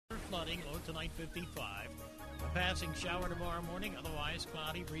flooding, low tonight 55. A passing shower tomorrow morning, otherwise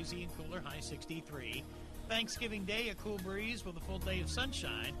cloudy, breezy, and cooler, high 63. Thanksgiving Day, a cool breeze with a full day of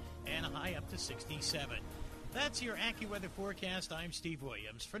sunshine and a high up to 67. That's your AccuWeather forecast. I'm Steve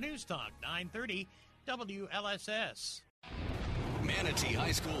Williams for News Talk 930 WLSS. Manatee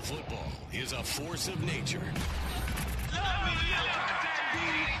High School football is a force of nature.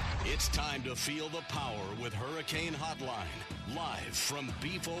 It's time to feel the power with Hurricane Hotline. Live from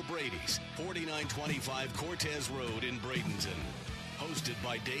Beef O'Brady's, 4925 Cortez Road in Bradenton. Hosted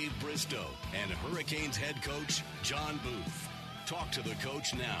by Dave Bristow and Hurricanes head coach John Booth. Talk to the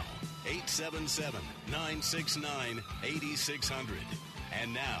coach now, 877-969-8600.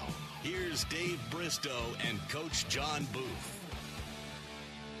 And now, here's Dave Bristow and Coach John Booth.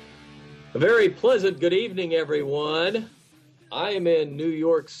 A very pleasant good evening, everyone. I am in New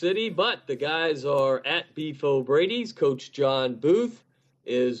York City, but the guys are at Beef O'Brady's. Coach John Booth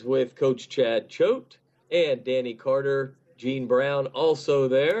is with Coach Chad Choate and Danny Carter, Gene Brown also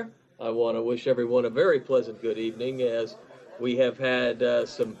there. I want to wish everyone a very pleasant good evening as we have had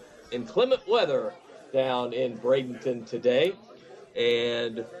some inclement weather down in Bradenton today.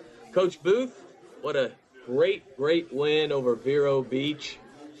 And Coach Booth, what a great win over Vero Beach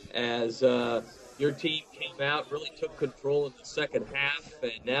as your team came out, really took control in the second half,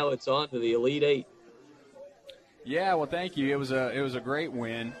 and now it's on to the Elite Eight. Yeah, well, thank you. It was a great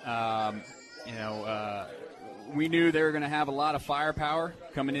win. We knew they were going to have a lot of firepower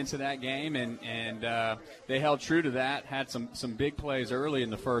coming into that game, and they held true to that. Had some big plays early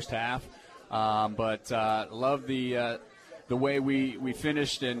in the first half, but loved the way we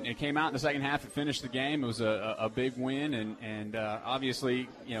finished and came out in the second half and finished the game. It was a big win, and obviously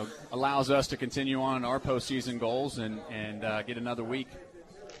allows us to continue on our postseason goals and get another week.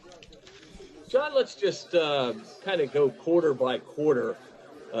 John, let's just kind of go quarter by quarter.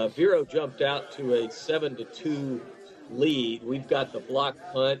 Vero jumped out to a 7-2 lead. We've got the block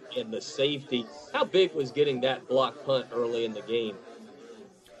punt and the safety. How big was getting that block punt early in the game?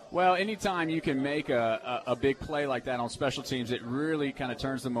 Well, anytime you can make a big play like that on special teams, it really kind of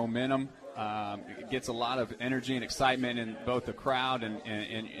turns the momentum. It gets a lot of energy and excitement in both the crowd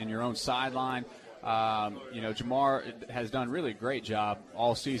and your own sideline. Jamar has done really a great job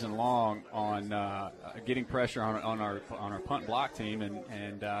all season long on getting pressure on our punt block team,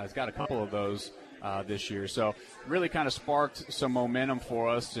 and has got a couple of those this year. So really kind of sparked some momentum for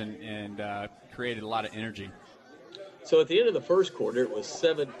us and created a lot of energy. So at the end of the first quarter, it was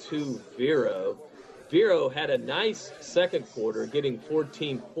 7-2 Vero. Vero had a nice second quarter, getting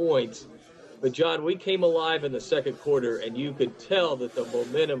 14 points. But, John, we came alive in the second quarter, and you could tell that the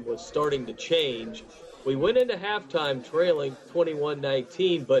momentum was starting to change. We went into halftime trailing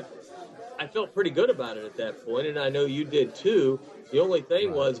 21-19, but I felt pretty good about it at that point, and I know you did too. The only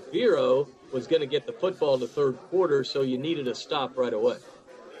thing was Vero was going to get the football in the third quarter, so you needed a stop right away.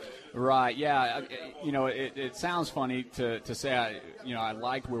 Right, yeah. It sounds funny to say, I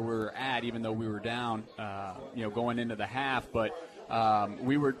liked where we were at, even though we were down, going into the half. But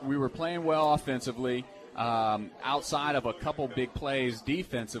we were playing well offensively. Outside of a couple big plays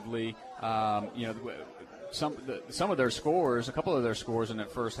defensively, some of their scores, a couple of their scores in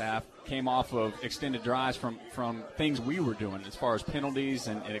that first half came off of extended drives from things we were doing as far as penalties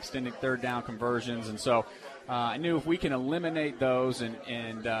and extended third down conversions. And so I knew if we can eliminate those,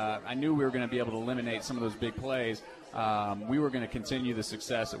 and I knew we were going to be able to eliminate some of those big plays, we were going to continue the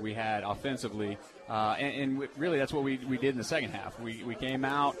success that we had offensively. And really that's what we did in the second half. We came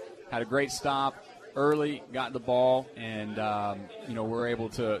out, had a great stop early, got the ball, and we're able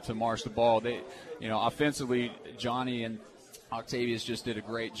to march the ball. Offensively, Johnny and Octavius just did a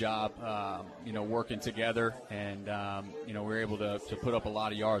great job, working together, and we're able to put up a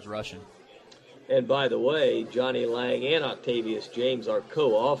lot of yards rushing. And by the way, Johnny Lang and Octavius James are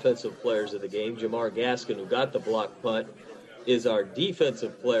co-offensive players of the game. Jamar Gaskin, who got the block punt, is our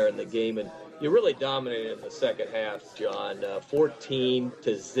defensive player in the game, and you really dominated in the second half, John.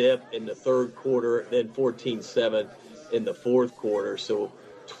 14-0 in the third quarter, then 14-7 in the fourth quarter. So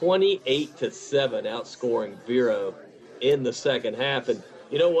 28-7 outscoring Vero in the second half. And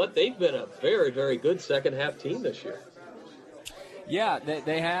you know what? They've been a very, very good second half team this year. Yeah,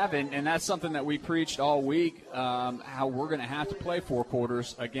 they have, and that's something that we preached all week, how we're going to have to play four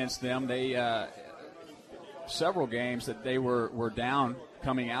quarters against them. They several games that they were down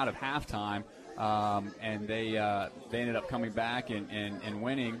coming out of halftime, and they ended up coming back and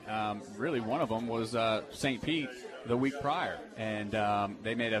winning. Really, one of them was St. Pete the week prior, and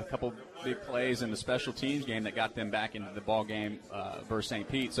they made a couple big plays in the special teams game that got them back into the ball game versus St.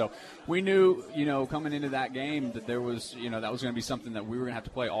 Pete. So we knew, coming into that game that there was, that was going to be something that we were going to have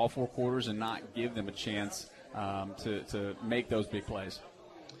to play all 4 quarters and not give them a chance to make those big plays.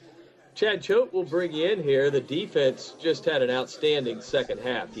 Chad Choate will bring you in here. The defense just had an outstanding second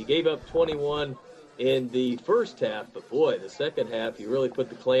half. You gave up 21 in the first half, but boy, the second half, you really put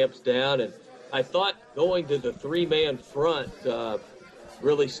the clamps down. And I thought going to the 3-man front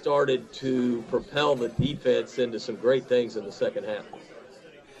really started to propel the defense into some great things in the second half.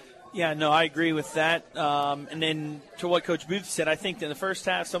 Yeah, no, I agree with that. And then to what Coach Booth said, I think in the first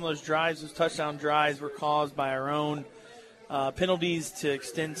half, some of those drives, those touchdown drives, were caused by our own penalties to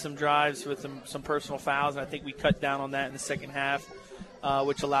extend some drives with some personal fouls. And I think we cut down on that in the second half,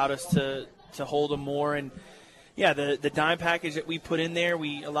 which allowed us to hold them more. And yeah, the dime package that we put in there,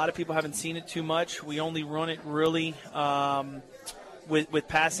 a lot of people haven't seen it too much. We only run it really with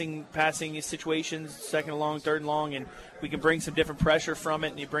passing situations, second and long, third and long, and we can bring some different pressure from it.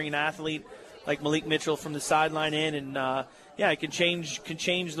 And you bring an athlete like Malik Mitchell from the sideline in, and it can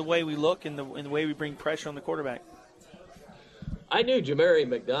change the way we look and the way we bring pressure on the quarterback. I knew Jamari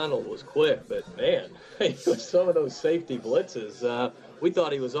McDonald was quick, but man, some of those safety blitzes, we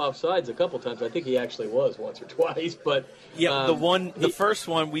thought he was offsides a couple times. I think he actually was once or twice, but yeah, the first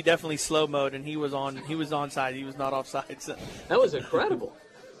one we definitely slow mode, and he was onside. He was not offside. So. That was incredible.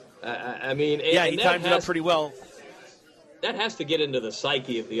 I mean, yeah, he timed it up pretty well. That has to get into the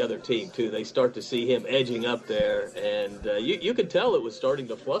psyche of the other team too. They start to see him edging up there, and you could tell it was starting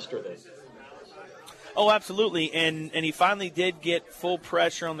to fluster them. Oh, absolutely, and he finally did get full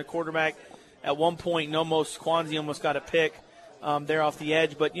pressure on the quarterback at one point, and Kwanzaa almost got a pick there off the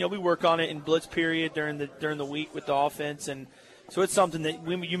edge. But we work on it in blitz period during the week with the offense, and so it's something that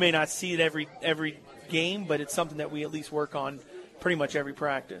you may not see it every game, but it's something that we at least work on pretty much every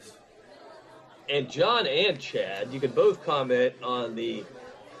practice. And John and Chad, you can both comment on the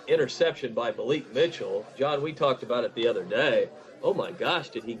interception by Malik Mitchell. John, we talked about it the other day. Oh my gosh,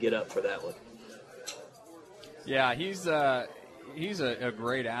 did he get up for that one? Yeah, he's a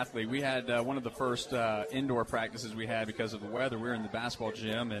great athlete. We had one of the first indoor practices we had because of the weather. We were in the basketball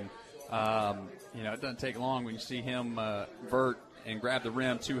gym, and it doesn't take long when you see him vert and grab the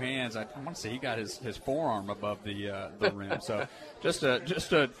rim 2 hands. I want to say he got his forearm above the rim. So just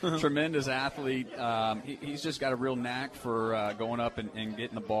a tremendous athlete. He's just got a real knack for going up and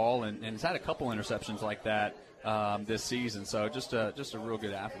getting the ball, and he's had a couple interceptions like that this season. So just a real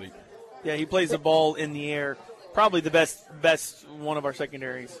good athlete. Yeah, he plays the ball in the air. Probably the best one of our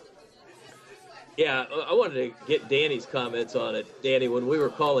secondaries. Yeah, I wanted to get Danny's comments on it. Danny, when we were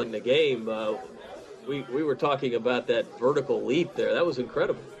calling the game, we were talking about that vertical leap there. That was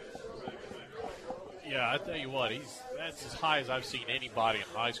incredible. Yeah, I tell you what, that's as high as I've seen anybody in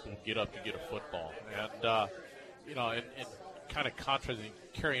high school get up to get a football. And, and kind of contrasting,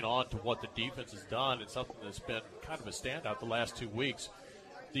 carrying on to what the defense has done, it's something that's been kind of a standout the last 2 weeks.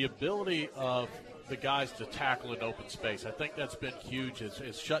 The ability of the guys to tackle in open space, I think that's been huge.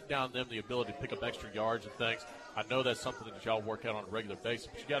 It's shut down them the ability to pick up extra yards and things. I know that's something that y'all work out on a regular basis,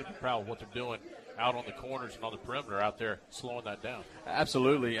 but you got to be proud of what they're doing out on the corners and on the perimeter out there, slowing that down.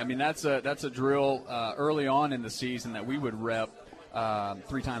 Absolutely. I mean, that's a drill early on in the season that we would rep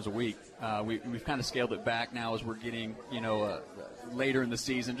 3 times a week. We've kind of scaled it back now as we're getting, later in the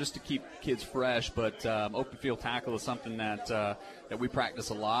season just to keep kids fresh. But open field tackle is something that we practice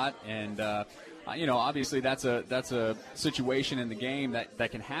a lot, and obviously that's a situation in the game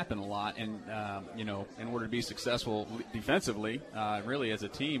that can happen a lot. And in order to be successful defensively, really as a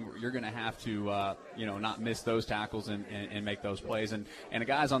team, you're going to have to not miss those tackles and make those plays. And the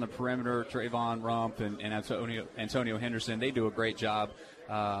guys on the perimeter, Trayvon Rump and Antonio Henderson, they do a great job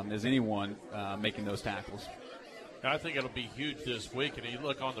as anyone making those tackles. I think it'll be huge this week. And you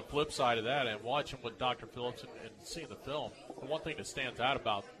look on the flip side of that and watching with Dr. Phillips and seeing the film, the one thing that stands out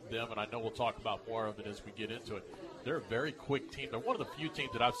about them, and I know we'll talk about more of it as we get into it, they're a very quick team. They're one of the few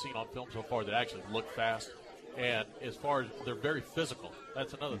teams that I've seen on film so far that actually look fast. And as far as they're very physical,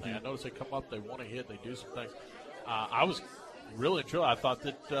 that's another thing. I notice they come up, they want to hit, they do some things. I was really true. I thought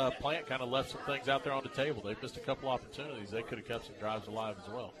that Plant kind of left some things out there on the table. They missed a couple opportunities. They could have kept some drives alive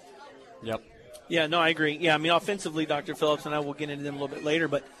as well. Yep. Yeah, no, I agree. Yeah, I mean, offensively, Dr. Phillips and I will get into them a little bit later,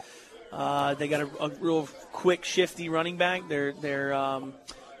 but they got a real quick, shifty running back. Their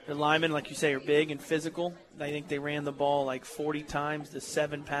linemen, like you say, are big and physical. I think they ran the ball like 40 times to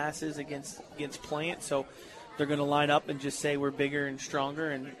 7 passes against Plant. So they're going to line up and just say we're bigger and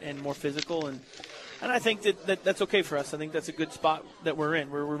stronger and more physical. And I think that's okay for us. I think that's a good spot that we're in.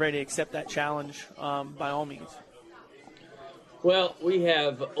 We're ready to accept that challenge by all means. Well, we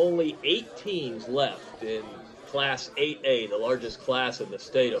have only 8 teams left in Class 8A, the largest class in the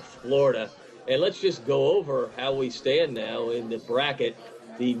state of Florida. And let's just go over how we stand now in the bracket.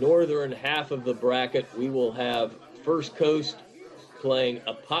 The northern half of the bracket, we will have First Coast playing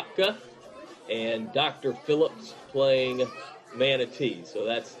Apopka and Dr. Phillips playing Manatee. So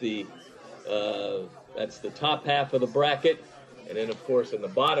that's the top half of the bracket. And then, of course, in the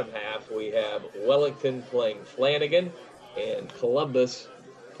bottom half, we have Wellington playing Flanagan and Columbus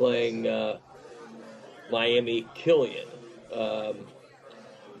playing Miami Killian.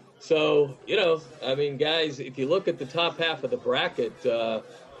 So, guys, if you look at the top half of the bracket,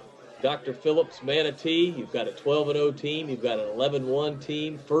 Dr. Phillips, Manatee, you've got a 12-0 team. You've got an 11-1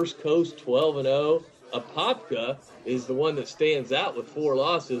 team. First Coast, 12-0. Apopka is the one that stands out with 4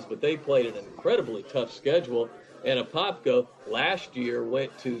 losses, but they played an incredibly tough schedule. And Apopka last year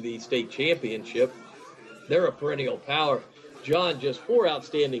went to the state championship. They're a perennial power. John, just 4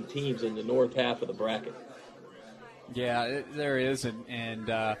 outstanding teams in the north half of the bracket. Yeah, there is, and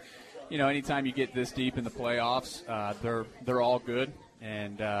anytime you get this deep in the playoffs, they're all good,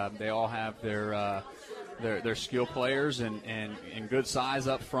 and they all have their skill players and good size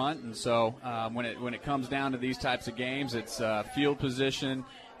up front, and so when it comes down to these types of games, it's field position,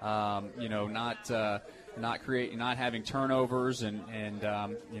 not having turnovers, and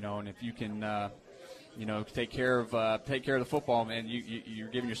if you can. Take care of the football, man. You're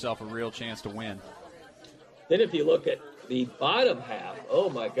giving yourself a real chance to win. Then if you look at the bottom half, oh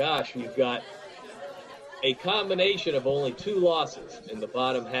my gosh, you've got a combination of only 2 losses in the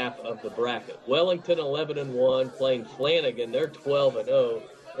bottom half of the bracket. Wellington 11-1 playing Flanagan. They're 12-0.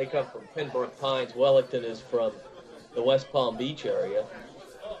 They come from Pembroke Pines. Wellington is from the West Palm Beach area.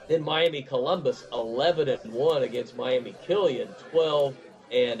 Then Miami Columbus 11-1 against Miami Killian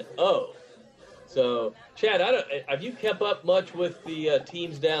 12-0. So, Chad, have you kept up much with the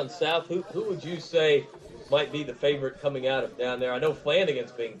teams down south? Who would you say might be the favorite coming out of down there? I know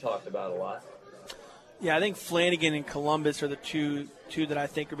Flanagan's being talked about a lot. Yeah, I think Flanagan and Columbus are the two that I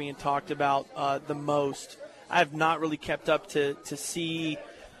think are being talked about the most. I have not really kept up to see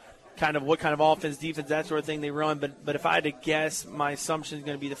kind of what kind of offense, defense, that sort of thing they run. But if I had to guess, my assumption is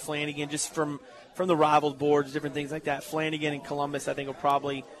going to be the Flanagan, just from the rivals boards, different things like that. Flanagan and Columbus, I think, will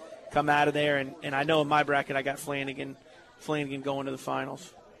probably come out of there. And I know in my bracket I got Flanagan going to the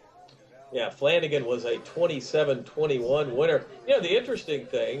finals. Yeah, Flanagan was a 27-21 winner. The interesting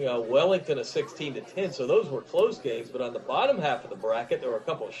thing, Wellington a 16-10, so those were close games. But on the bottom half of the bracket, there were a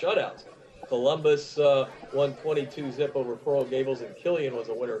couple of shutouts. Columbus won 22-0 over Coral Gables, and Killian was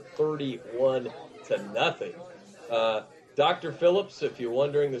a winner 31-0. Dr. Phillips, if you're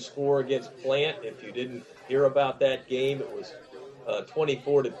wondering the score against Plant, if you didn't hear about that game, it was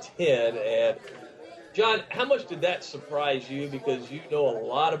 24-10. And John, how much did that surprise you? Because you know a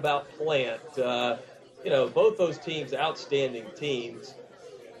lot about Plant. Both those teams, outstanding teams.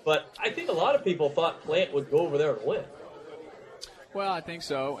 But I think a lot of people thought Plant would go over there and win. Well, I think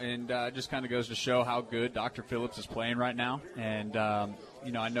so, and it just kind of goes to show how good Dr. Phillips is playing right now. And, I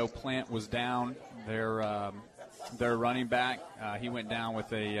know Plant was down. Their running back, he went down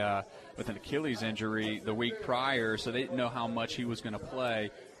with an Achilles injury the week prior, so they didn't know how much he was going to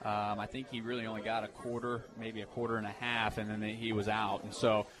play. I think he really only got a quarter, maybe a quarter and a half, and then he was out. And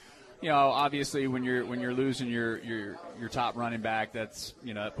so, obviously when you're losing your top running back, that's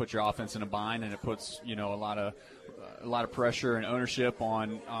that puts your offense in a bind, and it puts a lot of pressure and ownership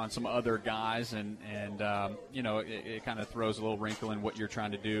on some other guys, and it kind of throws a little wrinkle in what you're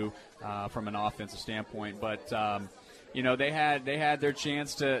trying to do from an offensive standpoint. But they had their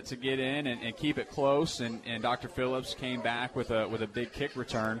chance to get in and keep it close, and Dr. Phillips came back with a big kick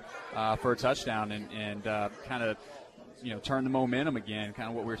return for a touchdown, and kind of turn the momentum again, kind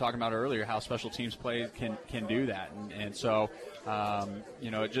of what we were talking about earlier, how special teams play can do that. And so,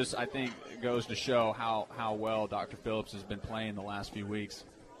 it just, I think, goes to show how well Dr. Phillips has been playing the last few weeks,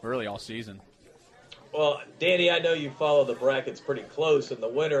 really all season. Well, Danny, I know you follow the brackets pretty close, and the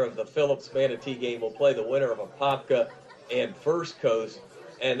winner of the Phillips-Manatee game will play the winner of Apopka and First Coast.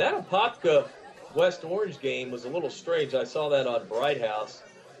 And that Apopka-West Orange game was a little strange. I saw that on Bright House,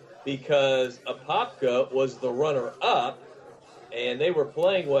 because Apopka was the runner-up, and they were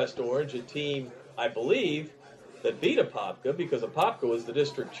playing West Orange, a team, I believe, that beat Apopka, because Apopka was the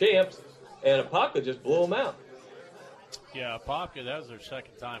district champs, and Apopka just blew them out. Yeah, Apopka, that was their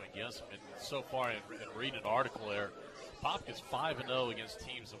second time against them. And so far, in reading an article there, Apopka's 5-0 against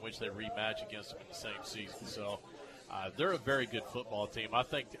teams in which they rematch against them in the same season. So they're a very good football team. I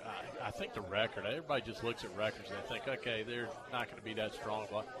think the record, everybody just looks at records and they think, okay, they're not going to be that strong.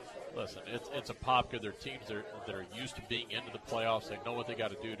 But listen, it's Apopka. They're teams that are used to being into the playoffs. They know what they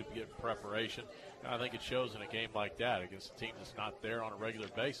got to do to get preparation. And I think it shows in a game like that against a team that's not there on a regular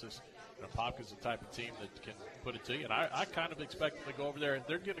basis. Apopka's the type of team that can put it to you. And I kind of expect them to go over there, and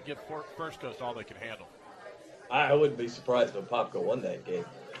they're going to give First Coast all they can handle. I wouldn't be surprised if Apopka won that game.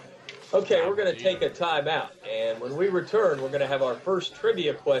 Okay, we're going to take a timeout. And when we return, we're going to have our first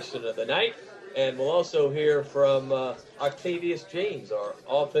trivia question of the night. And we'll also hear from Octavius James, our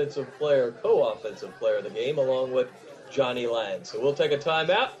co-offensive player of the game, along with Johnny Lang. So we'll take a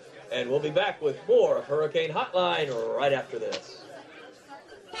timeout, and we'll be back with more of Hurricane Hotline right after this.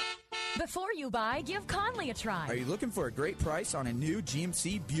 Before you buy, give Conley a try. Are you looking for a great price on a new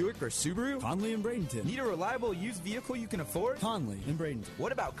GMC, Buick, or Subaru? Conley and Bradenton. Need a reliable used vehicle you can afford? Conley and Bradenton.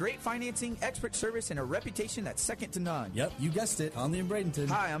 What about great financing, expert service, and a reputation that's second to none? Yep, you guessed it. Conley and Bradenton.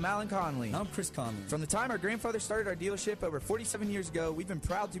 Hi, I'm Alan Conley. I'm Chris Conley. From the time our grandfather started our dealership over 47 years ago, we've been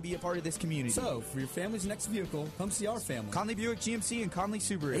proud to be a part of this community. So, for your family's next vehicle, come see our family. Conley Buick GMC and Conley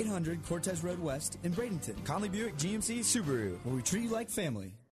Subaru. 800 Cortez Road West in Bradenton. Conley Buick GMC Subaru. Where we treat you like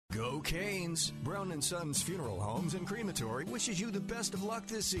family. Go Canes! Brown & Sons Funeral Homes and Crematory wishes you the best of luck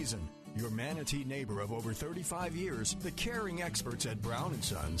this season. Your Manatee neighbor of over 35 years, the caring experts at Brown &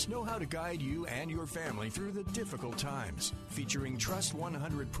 Sons know how to guide you and your family through the difficult times. Featuring Trust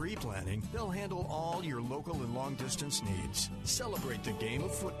 100 pre-planning, they'll handle all your local and long-distance needs. Celebrate the game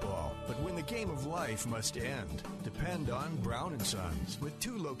of football, but when the game of life must end, depend on Brown & Sons, with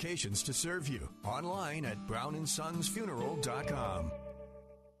 2 locations to serve you. Online at brownandsonsfuneral.com.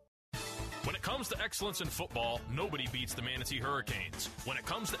 When it comes to excellence in football, nobody beats the Manatee Hurricanes. When it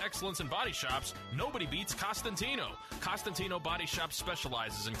comes to excellence in body shops, nobody beats Costantino. Costantino Body Shop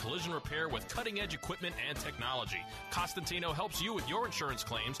specializes in collision repair with cutting-edge equipment and technology. Costantino helps you with your insurance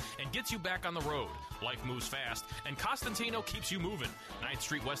claims and gets you back on the road. Life moves fast, and Costantino keeps you moving. 9th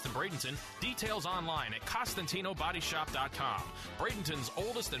Street West in Bradenton. Details online at CostantinoBodyShop.com. Bradenton's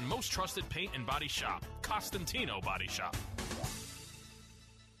oldest and most trusted paint and body shop. Costantino Body Shop.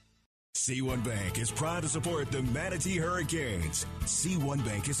 C1 Bank is proud to support the Manatee Hurricanes. C1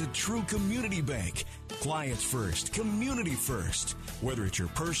 Bank is a true community bank. Clients first, community first. Whether it's your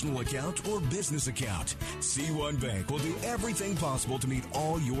personal account or business account, C1 Bank will do everything possible to meet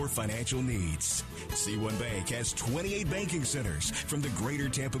all your financial needs. C1 Bank has 28 banking centers from the greater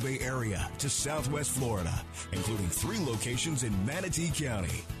Tampa Bay area to Southwest Florida, including 3 locations in Manatee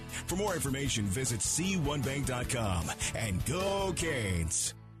County. For more information, visit C1Bank.com and go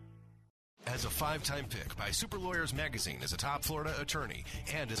Canes. As a 5-time pick by Super Lawyers Magazine as a top Florida attorney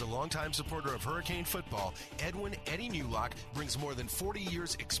and as a longtime supporter of Hurricane football, Edwin Eddie Newlock brings more than 40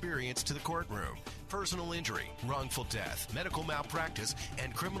 years' experience to the courtroom. Personal injury, wrongful death, medical malpractice,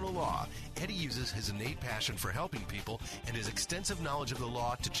 and criminal law. Eddie uses his innate passion for helping people and his extensive knowledge of the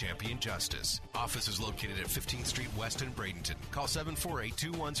law to champion justice. Office is located at 15th Street West in Bradenton. Call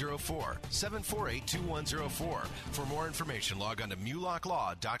 748-2104. 748-2104. For more information, log on to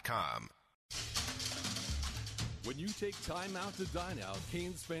MewlockLaw.com. When you take time out to dine out,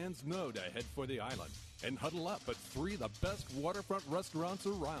 Canes fans know to head for the island and huddle up at 3 of the best waterfront restaurants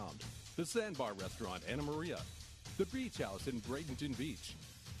around. The Sandbar Restaurant, Anna Maria, the Beach House in Bradenton Beach,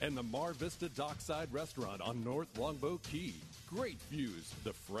 and the Mar Vista Dockside Restaurant on North Longboat Key. Great views,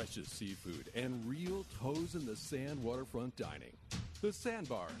 the freshest seafood, and real toes in the sand waterfront dining. The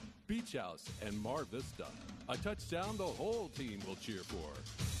Sandbar, Beach House, and Mar Vista. A touchdown the whole team will cheer for.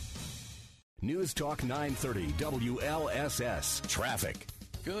 News Talk 930 WLSS Traffic.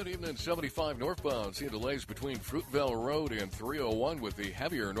 Good evening, 75 northbound. Seeing delays between Fruitvale Road and 301 with the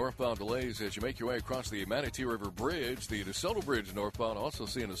heavier northbound delays as you make your way across the Manatee River Bridge. The DeSoto Bridge northbound also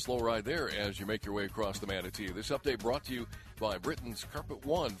seeing a slow ride there as you make your way across the Manatee. This update brought to you by Britain's Carpet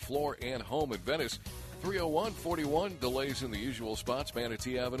One Floor and Home in Venice. 301, 41, delays in the usual spots.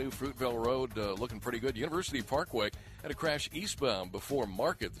 Manatee Avenue, Fruitvale Road, looking pretty good. University Parkway had a crash eastbound before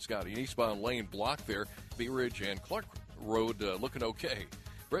Market. It's got an eastbound lane blocked there. Bee Ridge and Clark Road looking okay.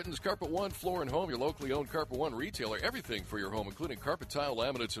 Britain's Carpet One Floor and Home, your locally owned Carpet One retailer. Everything for your home, including carpet tile,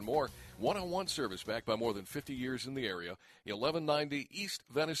 laminates, and more. One-on-one service backed by more than 50 years in the area. 1190 East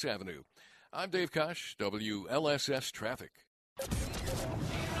Venice Avenue. I'm Dave Kosh, WLSS Traffic.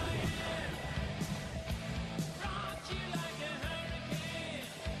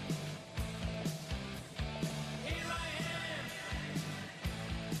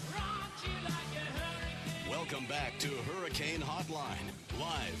 Welcome back to Hurricane Hotline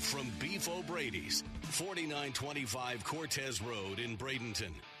Live from Beef O'Brady's, 4925 Cortez Road in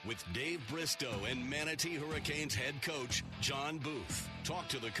Bradenton, with Dave Bristow and Manatee Hurricanes head coach John Booth. Talk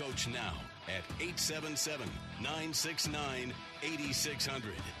to the coach now at 877-969-8600.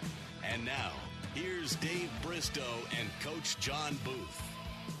 And now, here's Dave Bristow and Coach John Booth.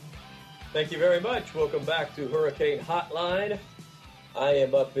 Thank you very much. Welcome back to Hurricane Hotline. I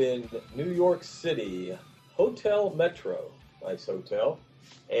am up in New York City, Hotel Metro. Nice hotel.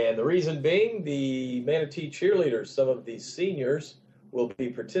 And the reason being, the Manatee cheerleaders, some of the seniors, will be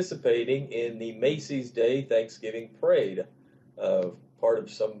participating in the Macy's Day Thanksgiving Parade. Part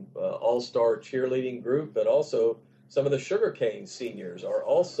of some all-star cheerleading group, but also some of the Sugarcane seniors are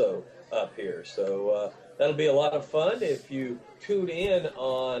also up here. So that'll be a lot of fun. If you tune in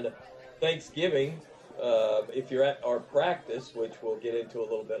on Thanksgiving, if you're at our practice, which we'll get into a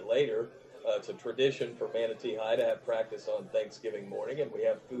little bit later, it's a tradition for Manatee High to have practice on Thanksgiving morning, and we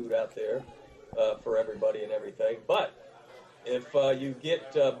have food out there for everybody and everything. But if you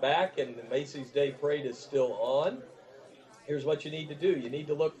get back and the Macy's Day Parade is still on, here's what you need to do. You need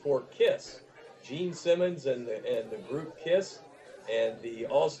to look for KISS. Gene Simmons and the group KISS, and the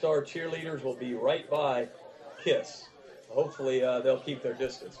all-star cheerleaders will be right by KISS. Hopefully they'll keep their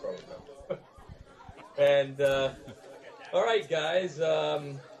distance from them. And, all right, guys,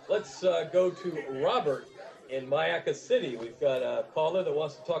 let's go to Robert in Mayaca City. We've got a caller that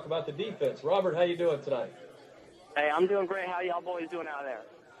wants to talk about the defense. Robert, how you doing tonight? Hey, I'm doing great. How y'all boys doing out there?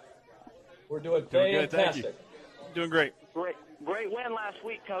 We're doing fantastic. Good, doing great. Great win last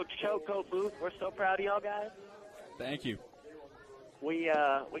week, Coach Choate, Coach Booth. We're so proud of y'all guys. Thank you. We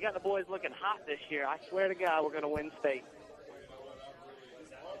got the boys looking hot this year. I swear to God, we're going to win state.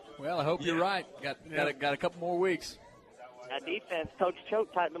 Well, I hope you're right. Got a couple more weeks. That defense, Coach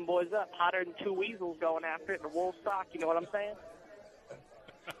Choate tightened them boys up. Hotter than two weasels going after it in a wool sock. You know what I'm saying?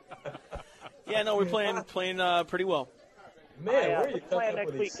 Yeah, no, we're playing pretty well. Man, where are you coming up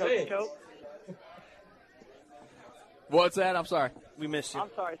with these sayings? Coach Choate? What's that? I'm sorry. We missed you. I'm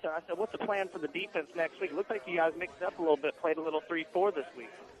sorry, sir. I said, what's the plan for the defense next week? It looks like you guys mixed it up a little bit, played a little 3-4 this week.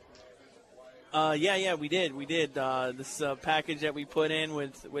 Yeah, we did. This package that we put in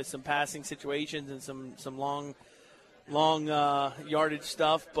with some passing situations and some long yardage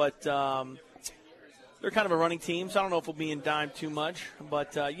stuff, but they're kind of a running team, so I don't know if we'll be in dime too much,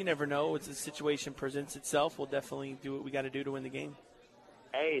 but you never know. As the situation presents itself, we'll definitely do what we got to do to win the game.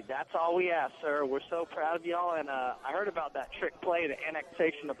 Hey, that's all we ask, sir. We're so proud of y'all, and I heard about that trick play, the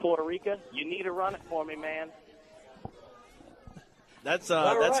annexation of Puerto Rico. You need to run it for me, man. That's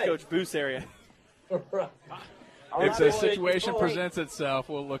right. Coach Booth's area. If the situation presents itself,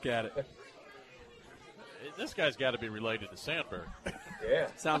 we'll look at it. This guy's got to be related to Sandberg. Yeah.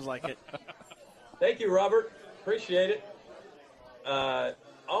 Sounds like it. Thank you, Robert. Appreciate it.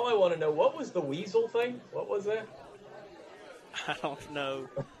 All I want to know, what was the weasel thing? What was that? I don't know.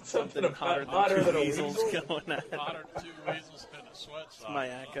 Something hotter than two weasels going on. Hotter than two weasels in a sweat It's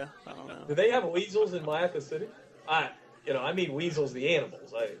Mayaca. I don't know. Do they have weasels in Mayaca City? I mean weasels, the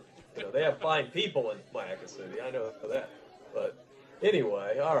animals. They have fine people in Mayaca City. I know that. But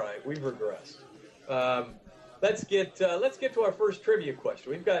anyway, all right, we've regressed. Let's get to our first trivia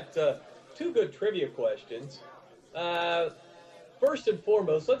question. We've got two good trivia questions. First and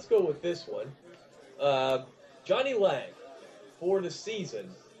foremost, let's go with this one. Johnny Lang, for the season,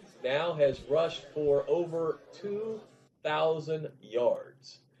 now has rushed for over 2,000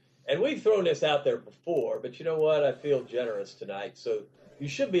 yards. And we've thrown this out there before, but you know what? I feel generous tonight, so you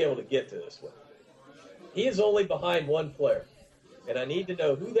should be able to get to this one. He is only behind one player, and I need to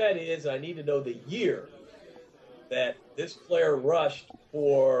know who that is. I need to know the year that this player rushed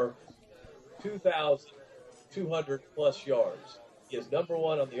for 2,200-plus yards. He is number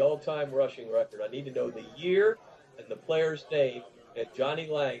one on the all-time rushing record. I need to know the year and the player's name, and Johnny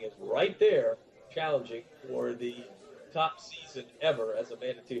Lang is right there challenging for the top season ever as a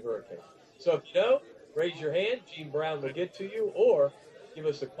Manatee Hurricane. So if you know, raise your hand. Gene Brown will get to you, or give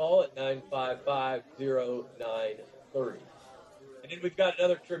us a call at 955-0930. And then we've got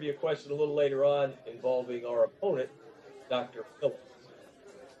another trivia question a little later on involving our opponent, Dr. Phillips.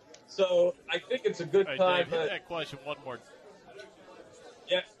 So I think it's a good time. Dave, hit that question one more.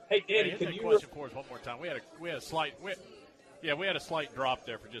 Yeah. Hey, Danny, hit can that you question for us one more time? We had a slight drop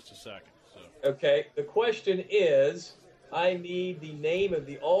there for just a second. So. Okay. The question is, I need the name of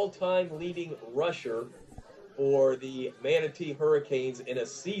the all-time leading rusher for the Manatee Hurricanes in a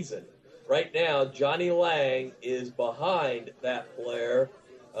season. Right now, Johnny Lang is behind that player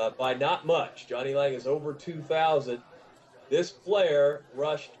by not much. Johnny Lang is over 2,000. This player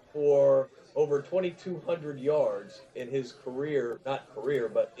rushed for over 2,200 yards in his career, not career,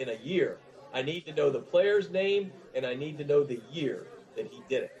 but in a year. I need to know the player's name, and I need to know the year that he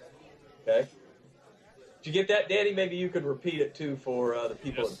did it. Okay? Did you get that, Danny? Maybe you could repeat it, too, for the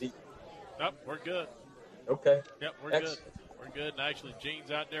people at Beat. Nope, we're good. Okay. Yep, we're good. We're good. And actually,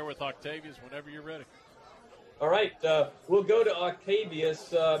 Gene's out there with Octavius whenever you're ready. All right, we'll go to Octavius,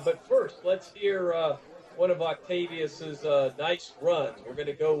 but first, let's hear one of Octavius's nice runs. We're going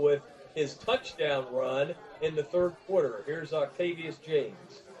to go with his touchdown run in the third quarter. Here's Octavius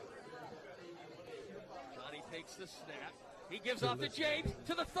James. Johnny takes the snap. He gives off to James,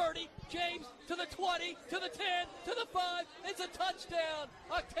 to the 30, James to the 20, to the 10, to the 5. It's a touchdown.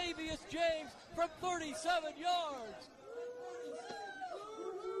 Octavius James from 37 yards.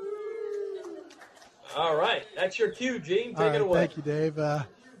 All right, that's your cue, Gene. Take it away. Thank you, Dave. All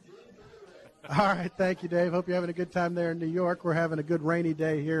right, thank you, Dave. Hope you're having a good time there in New York. We're having a good rainy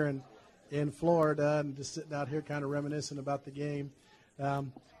day here in Florida, and just sitting out here kind of reminiscing about the game.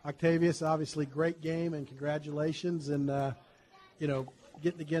 Octavius, obviously great game, and congratulations. And,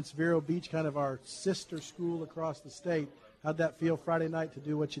 getting against Vero Beach, kind of our sister school across the state. How'd that feel Friday night to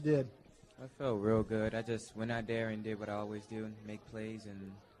do what you did? I felt real good. I just went out there and did what I always do, make plays and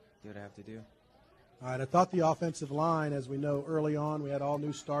do what I have to do. All right, I thought the offensive line, as we know early on, we had all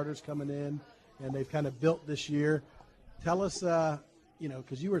new starters coming in, and they've kind of built this year. Tell us,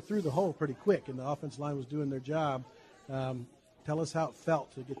 because you were through the hole pretty quick, and the offensive line was doing their job. Tell us how it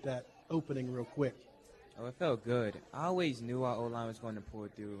felt to get that opening real quick. Oh, it felt good. I always knew our O-line was going to pull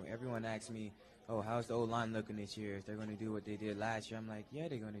through. Everyone asked me, how's the O-line looking this year? If they're going to do what they did last year, I'm like, yeah,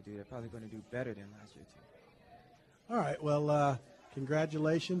 they're going to do. They're probably going to do better than last year, too. All right, well,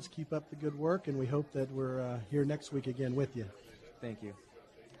 congratulations. Keep up the good work, and we hope that we're here next week again with you. Thank you.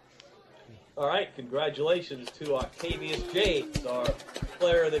 All right, congratulations to Octavius James, our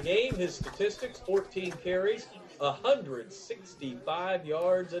player of the game. His statistics, 14 carries, 165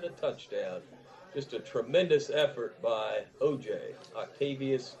 yards, and a touchdown. Just a tremendous effort by OJ,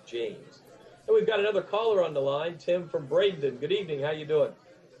 Octavius James. And we've got another caller on the line, Tim from Bradenton. Good evening. How you doing?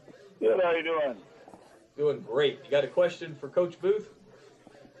 Good. How you doing? Doing great. You got a question for Coach Booth?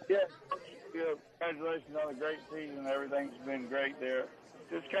 Yeah. Congratulations on a great season. Everything's been great there.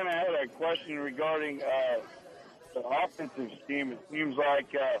 Just kind of had a question regarding the offensive scheme. It seems like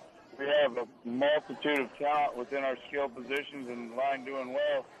we have a multitude of talent within our skill positions and the line doing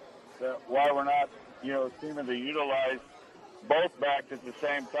well. Why we're not, seeming to utilize both backs at the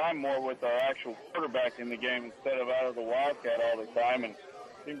same time more with our actual quarterback in the game instead of out of the wildcat all the time. And it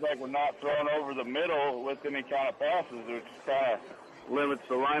seems like we're not throwing over the middle with any kind of passes, which kind of limits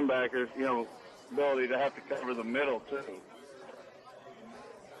the linebackers, ability to have to cover the middle too.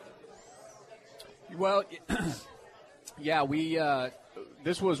 Well, yeah,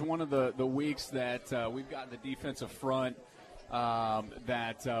 this was one of the weeks that we've got the defensive front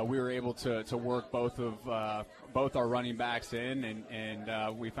that we were able to work both our running backs in,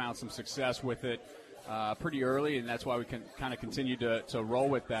 and we found some success with it pretty early, and that's why we can kind of continue to roll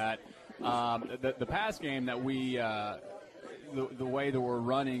with that. The pass game that the way that we're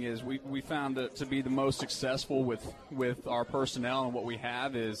running is we found it to be the most successful with our personnel, and what we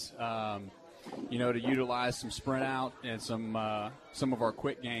have is to utilize some sprint out and some of our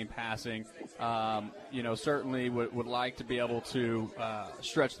quick game passing. Certainly would like to be able to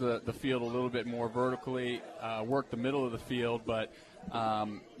stretch the field a little bit more vertically, work the middle of the field. But,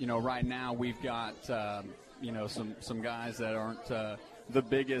 right now we've got, some guys that aren't the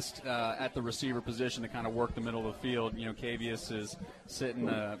biggest at the receiver position to kind of work the middle of the field. Cavius is sitting,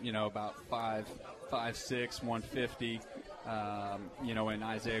 about 5'6", 150. And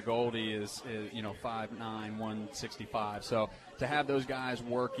Isaiah Goldie is 5'9", 165. So to have those guys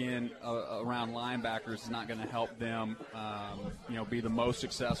work in around linebackers is not going to help them, be the most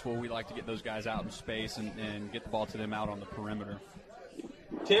successful. We like to get those guys out in space and get the ball to them out on the perimeter.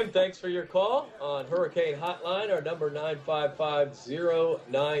 Tim, thanks for your call on Hurricane Hotline. Our number 955-0930,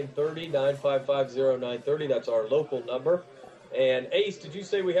 955-0930. That's our local number. And Ace, did you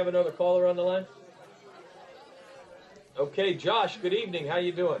say we have another caller on the line? Okay, Josh, good evening. How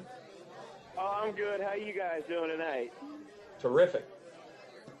you doing? Oh, I'm good. How you guys doing tonight? Terrific.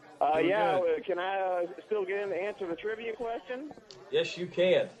 Good. Can I still get in to answer the trivia question? Yes, you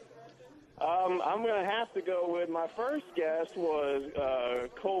can. I'm going to have to go with my first guess was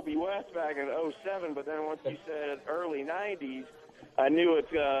Colby West back in 2007, but then once you said early 90s, I knew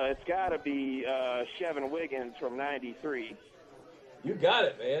it's got to be Chevin Wiggins from 93. You got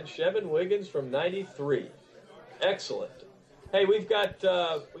it, man. Chevin Wiggins from 93. Excellent. Hey, we've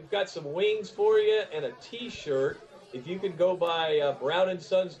got some wings for you and a T-shirt. If you could go by Brown &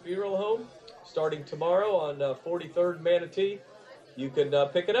 Sons Funeral Home, starting tomorrow on 43rd Manatee. You can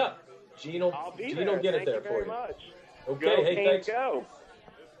pick it up. Gene will get it there for you. Much. Okay, go, hey, thanks. Go.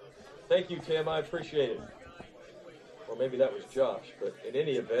 Thank you, Tim. I appreciate it. Or maybe that was Josh, but in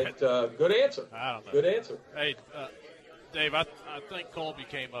any event, good answer. I don't know. Good answer. Hey, Dave, I think Colby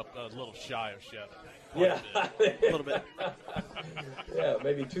came up a little shy of Shevin. Yeah, a little bit. Yeah,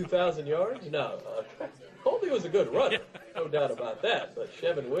 maybe 2,000 yards. No, Colby was a good runner, no doubt about that. But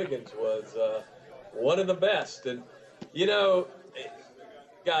Shevin Wiggins was one of the best, and you know,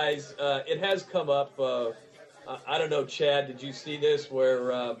 guys, it has come up. I don't know, Chad, did you see this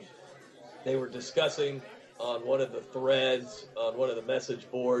where they were discussing on one of the threads on one of the message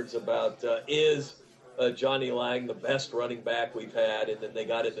boards about is Johnny Lang the best running back we've had, and then they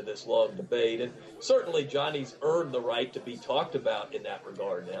got into this long debate. And certainly Johnny's earned the right to be talked about in that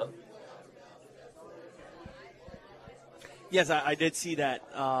regard now. Yes, I did see that.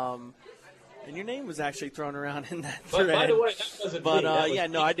 And your name was actually thrown around in that thread. By the way, that wasn't me. That was yeah,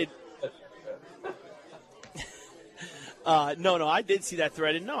 no, I did. No, I did see that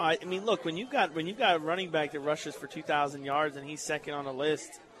thread. And no, I mean, look, when you've got a running back that rushes for 2,000 yards and he's second on the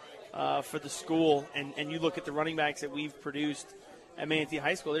list for the school, and you look at the running backs that we've produced at Manatee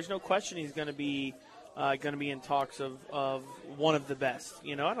High School, there's no question he's going to be in talks of one of the best.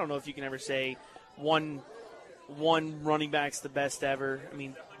 You know, I don't know if you can ever say one running back's the best ever. I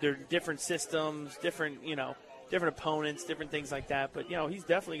mean, they're different systems, different opponents, different things like that. But, you know, he's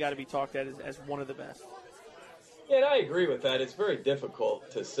definitely got to be talked at as one of the best. Yeah, and I agree with that. It's very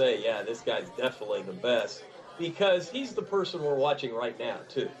difficult to say, yeah, this guy's definitely the best, because he's the person we're watching right now,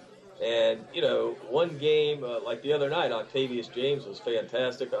 too. And, you know, one game, like the other night, Octavius James was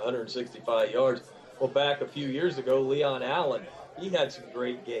fantastic, 165 yards. Well, back a few years ago, Leon Allen, he had some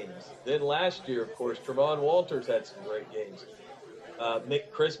great games. Then last year, of course, Trevon Walters had some great games.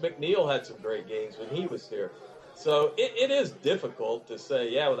 Chris McNeil had some great games when he was here. So it is difficult to say,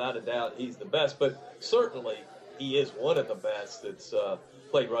 yeah, without a doubt, he's the best. But certainly he is one of the best that's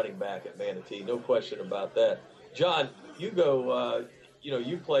played running back at Manatee. No question about that. John, you go,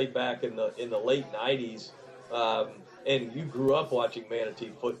 you played back in the late 90s, and you grew up watching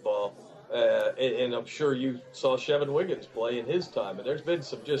Manatee football. And I'm sure you saw Shevin Wiggins play in his time. And there's been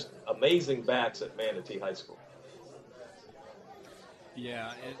some just amazing backs at Manatee High School.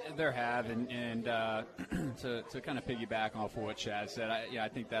 Yeah, there have, and to kind of piggyback off of what Chad said, I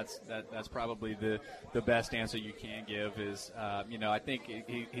think that's probably the best answer you can give is, I think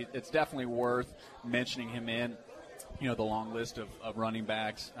it's definitely worth mentioning him in, the long list of running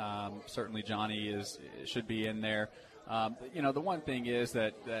backs. Certainly Johnny should be in there. The one thing is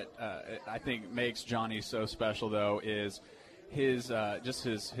that I think makes Johnny so special, though, is his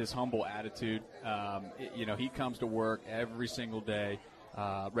humble attitude. He comes to work every single day,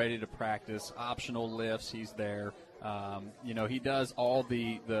 ready to practice, optional lifts. He's there. He does all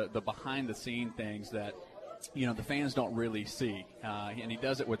the behind the scene things that the fans don't really see, and he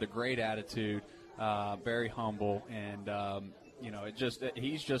does it with a great attitude, very humble, and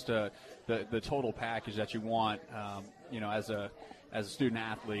he's just the total package that you want, as a student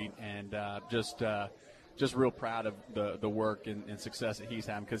athlete, and just real proud of the work and success that he's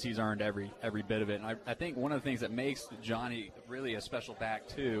having, because he's earned every bit of it. And I think one of the things that makes Johnny really a special back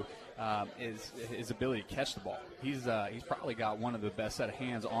too is his ability to catch the ball. He's probably got one of the best set of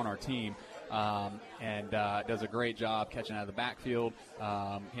hands on our team, and does a great job catching out of the backfield.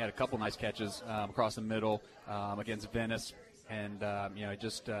 He had a couple nice catches across the middle against Venice, and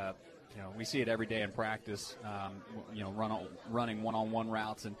we see it every day in practice. Running one-on-one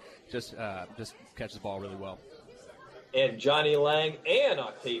routes, and just catches the ball really well. And Johnny Lang and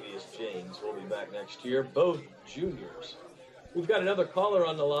Octavius James will be back next year, both juniors. We've got another caller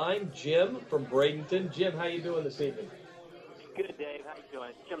on the line, Jim from Bradenton. Jim, how you doing this evening? Good, Dave. How you doing?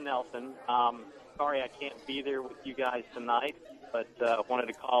 It's Jim Nelson. Sorry I can't be there with you guys tonight, but wanted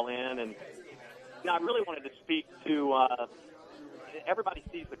to call in, and I really wanted to speak to. Everybody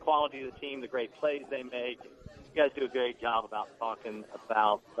sees the quality of the team, the great plays they make. You guys do a great job about talking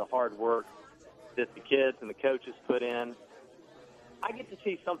about the hard work that the kids and the coaches put in. I get to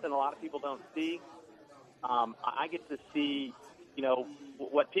see something a lot of people don't see. I get to see,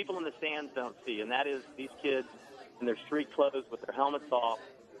 what people in the stands don't see, and that is these kids in their street clothes with their helmets off,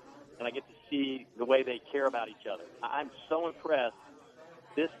 and I get to see the way they care about each other. I'm so impressed.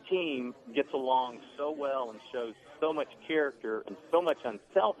 This team gets along so well and shows so much character and so much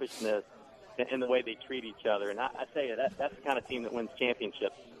unselfishness in the way they treat each other. And I tell you, that's the kind of team that wins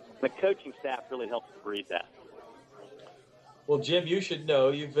championships. The coaching staff really helps to breed that. Well, Jim, you should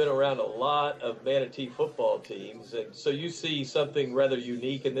know you've been around a lot of Manatee football teams, and so you see something rather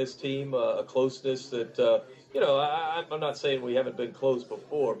unique in this team, a closeness that, I'm not saying we haven't been close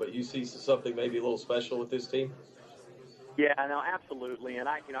before, but you see something maybe a little special with this team? Yeah, no, absolutely. And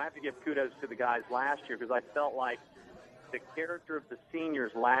I have to give kudos to the guys last year because I felt like the character of the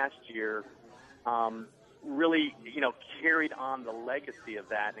seniors last year really, carried on the legacy of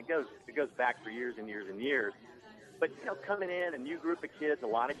that. And it goes back for years and years and years. But, coming in, a new group of kids, a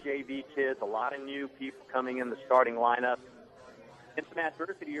lot of JV kids, a lot of new people coming in the starting lineup, and some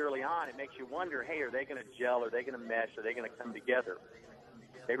adversity early on, it makes you wonder, hey, are they going to gel? Are they going to mesh? Are they going to come together?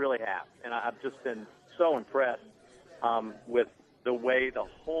 They really have. And I've just been so impressed with the way the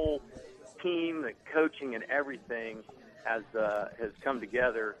whole team, the coaching and everything has come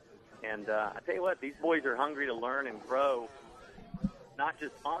together. And I tell you what, these boys are hungry to learn and grow, not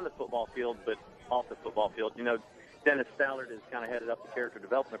just on the football field, but off the football field. Dennis Stallard has kind of headed up the character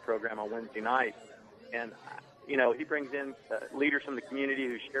development program on Wednesday night. And, he brings in leaders from the community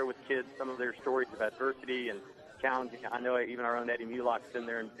who share with kids some of their stories of adversity and challenging. I know even our own Eddie Mulock's been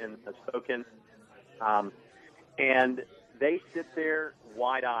there and spoken. And they sit there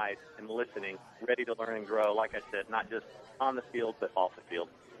wide-eyed and listening, ready to learn and grow, like I said, not just on the field, but off the field.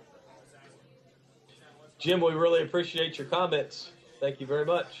 Jim, we really appreciate your comments. Thank you very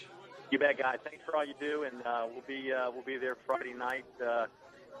much. You bet, guys. Thanks for all you do, and we'll be there Friday night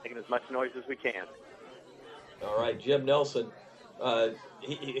making as much noise as we can. All right, Jim Nelson.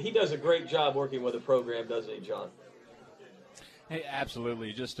 He does a great job working with the program, doesn't he, John? Hey,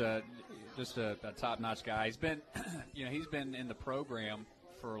 absolutely. Just a top-notch guy. He's been, he's been in the program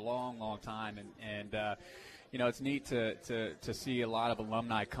for a long, long time, and it's neat to see a lot of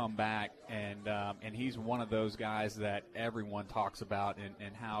alumni come back, and he's one of those guys that everyone talks about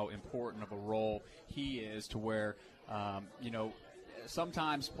and how important of a role he is to where,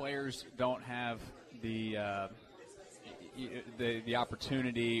 sometimes players don't have the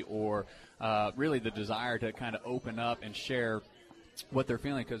opportunity or really the desire to kind of open up and share what they're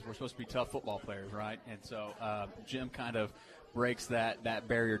feeling because we're supposed to be tough football players, right? And so Jim kind of breaks that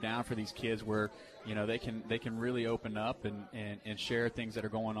barrier down for these kids where they can really open up and share things that are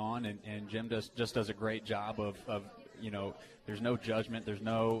going on, and Jim just does a great job of there's no judgment, there's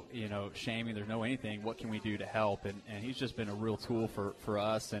no shaming, there's no anything. What can we do to help? And he's just been a real tool for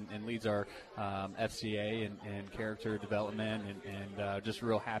us and leads our FCA and character development, and just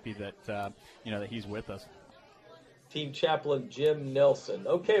real happy that that he's with us. Team chaplain Jim Nelson.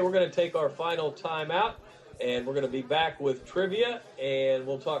 Okay, we're going to take our final timeout, and we're going to be back with trivia, and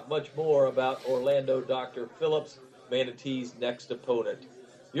we'll talk much more about Orlando Dr. Phillips, Manatee's next opponent.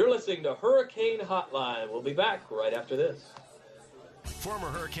 You're listening to Hurricane Hotline. We'll be back right after this. Former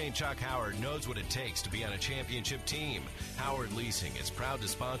Hurricane Chuck Howard knows what it takes to be on a championship team. Howard Leasing is proud to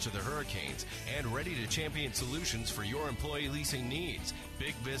sponsor the Hurricanes and ready to champion solutions for your employee leasing needs.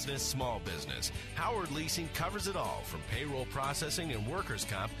 Big business, small business. Howard Leasing covers it all from payroll processing and workers'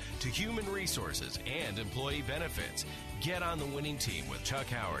 comp to human resources and employee benefits. Get on the winning team with Chuck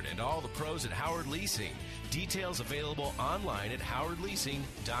Howard and all the pros at Howard Leasing. Details available online at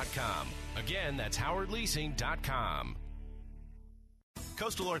howardleasing.com. Again, that's howardleasing.com.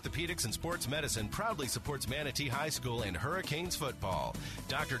 Coastal Orthopedics and Sports Medicine proudly supports Manatee High School and Hurricanes football.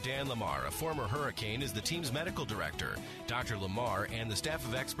 Dr. Dan Lamar, a former Hurricane, is the team's medical director. Dr. Lamar and the staff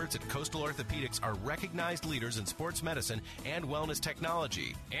of experts at Coastal Orthopedics are recognized leaders in sports medicine and wellness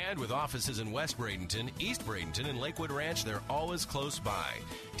technology. And with offices in West Bradenton, East Bradenton, and Lakewood Ranch, they're always close by.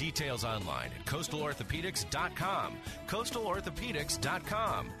 Details online at coastalorthopedics.com.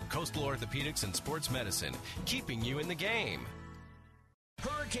 Coastalorthopedics.com. Coastal Orthopedics and Sports Medicine, keeping you in the game.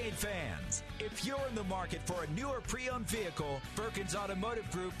 Hurricane fans, if you're in the market for a newer pre-owned vehicle, Firkins Automotive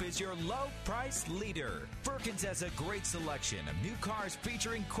Group is your low-price leader. Firkins has a great selection of new cars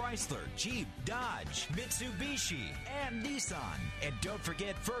featuring Chrysler, Jeep, Dodge, Mitsubishi, and Nissan. And don't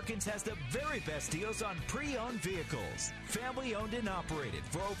forget, Firkins has the very best deals on pre-owned vehicles. Family-owned and operated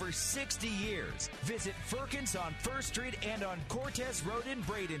for over 60 years. Visit Firkins on 1st Street and on Cortez Road in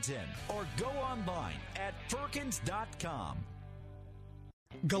Bradenton, or go online at Firkins.com.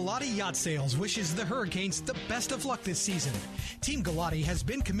 Galati Yacht Sales wishes the Hurricanes the best of luck this season. Team Galati has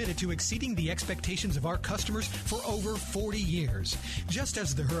been committed to exceeding the expectations of our customers for over 40 years. Just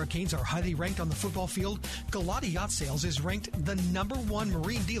as the Hurricanes are highly ranked on the football field, Galati Yacht Sales is ranked the #1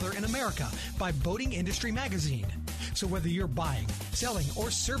 marine dealer in America by Boating Industry Magazine. So whether you're buying, selling,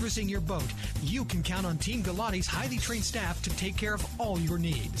 or servicing your boat, you can count on Team Galati's highly trained staff to take care of all your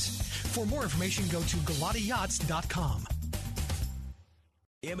needs. For more information, go to GalatiYachts.com.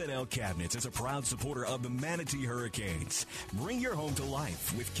 M&L Cabinets is a proud supporter of the Manatee Hurricanes. Bring your home to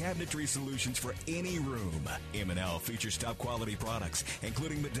life with cabinetry solutions for any room. M&L features top quality products,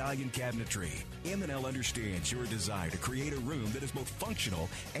 including medallion cabinetry. M&L understands your desire to create a room that is both functional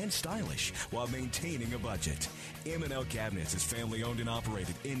and stylish while maintaining a budget. M&L Cabinets is family owned and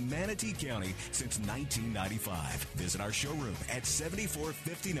operated in Manatee County since 1995. Visit our showroom at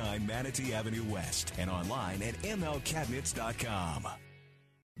 7459 Manatee Avenue West and online at mlcabinets.com.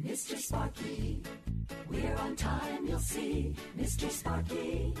 Mr. Sparky, we're on time, you'll see. Mr.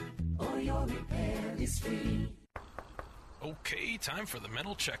 Sparky, or your repair is free. Okay, time for the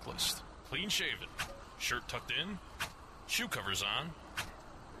mental checklist. Clean shaven, shirt tucked in, shoe covers on,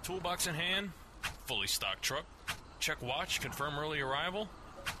 toolbox in hand, fully stocked truck, check watch, confirm early arrival,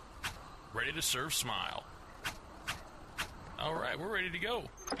 ready to serve, smile. All right, we're ready to go.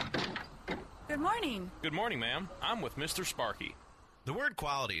 Good morning. Good morning, ma'am. I'm with Mr. Sparky. The word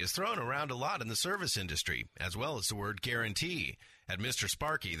quality is thrown around a lot in the service industry, as well as the word guarantee. At Mr.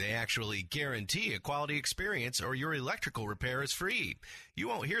 Sparky, they actually guarantee a quality experience or your electrical repair is free. You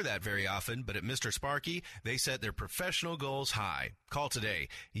won't hear that very often, but at Mr. Sparky, they set their professional goals high. Call today.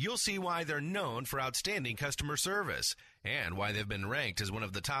 You'll see why they're known for outstanding customer service and why they've been ranked as one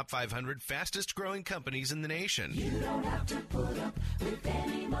of the top 500 fastest growing companies in the nation. You don't have to put up with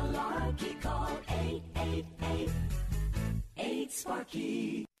any malarkey. Call 888-8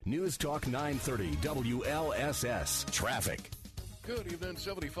 News Talk 930 WLSS Traffic. Good evening,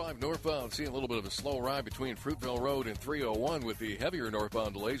 75 northbound. Seeing a little bit of a slow ride between Fruitvale Road and 301 with the heavier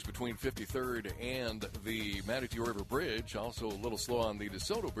northbound delays between 53rd and the Manatee River Bridge. Also a little slow on the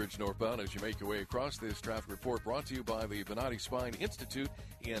DeSoto Bridge northbound as you make your way across. This traffic report brought to you by the Bonati Spine Institute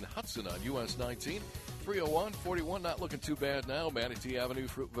in Hudson on US 19. 301, 41, not looking too bad now. Manatee Avenue,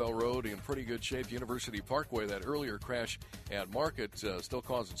 Fruitvale Road in pretty good shape. University Parkway, that earlier crash at Market, still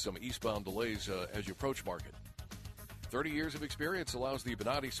causing some eastbound delays as you approach Market. 30 years of experience allows the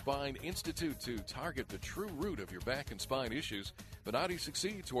Bonati Spine Institute to target the true root of your back and spine issues. Bonati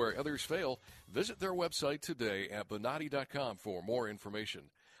succeeds where others fail. Visit their website today at Bonati.com for more information.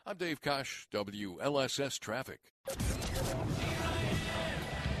 I'm Dave Kosh, WLSS Traffic.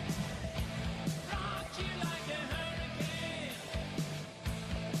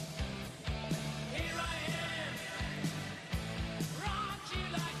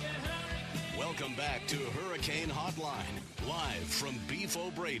 Welcome back to Hurricane Hotline, live from Beef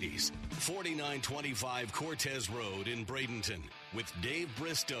O'Brady's, 4925 Cortez Road in Bradenton, with Dave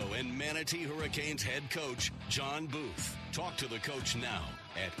Bristow and Manatee Hurricanes head coach John Booth. Talk to the coach now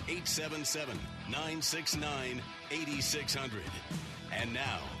at 877-969-8600. And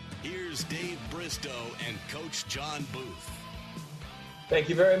now, here's Dave Bristow and Coach John Booth. Thank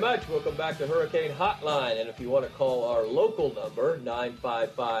you very much. Welcome back to Hurricane Hotline. And if you want to call our local number,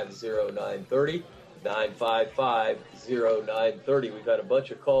 955-0930, 955-0930. We've had a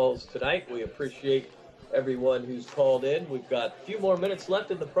bunch of calls tonight. We appreciate everyone who's called in. We've got a few more minutes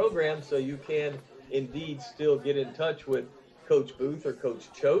left in the program, so you can indeed still get in touch with Coach Booth or Coach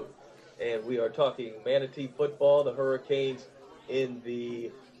Choate. And we are talking Manatee football, the Hurricanes in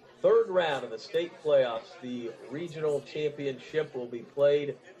the third round of the state playoffs. The regional championship will be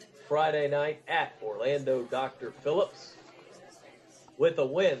played Friday night at Orlando Dr. Phillips. With a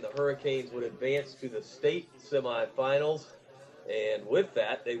win, the Hurricanes would advance to the state semifinals, and with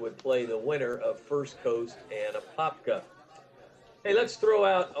that, they would play the winner of First Coast and Apopka. Hey, let's throw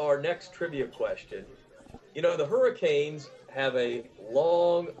out our next trivia question. You know, the Hurricanes have a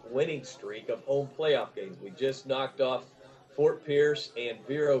long winning streak of home playoff games. We just knocked off Fort Pierce and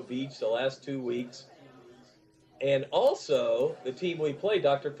Vero Beach the last 2 weeks. And also, the team we play,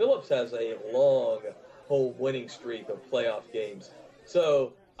 Dr. Phillips, has a long home winning streak of playoff games.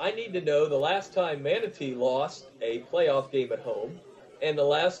 So I need to know the last time Manatee lost a playoff game at home and the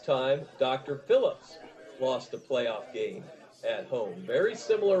last time Dr. Phillips lost a playoff game at home. Very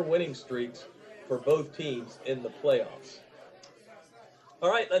similar winning streaks for both teams in the playoffs. All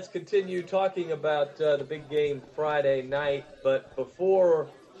right, let's continue talking about the big game Friday night. But before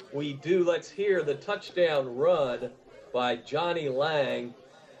we do, let's hear the touchdown run by Johnny Lang.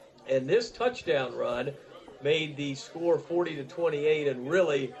 And this touchdown run made the score 40-28. And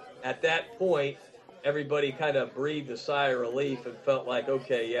really, at that point, everybody kind of breathed a sigh of relief and felt like,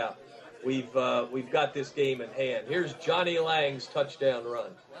 okay, yeah, we've got this game in hand. Here's Johnny Lang's touchdown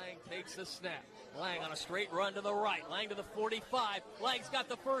run. Lang takes the snap. Lang on a straight run to the right. Lang to the 45. Lang's got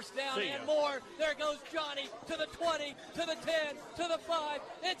the first down and more. There goes Johnny to the 20, to the 10, to the 5.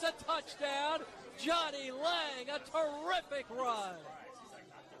 It's a touchdown. Johnny Lang, a terrific run.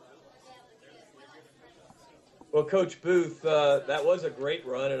 Well, Coach Booth, that was a great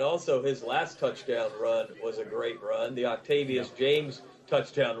run, and also his last touchdown run was a great run. The Octavius James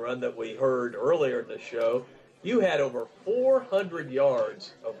touchdown run that we heard earlier in the show. You had over 400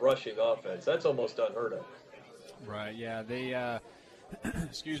 yards of rushing offense. That's almost unheard of. Right, yeah. They,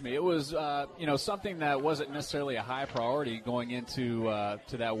 excuse me, it was, something that wasn't necessarily a high priority going into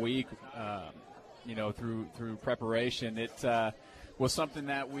to that week, through preparation. It was something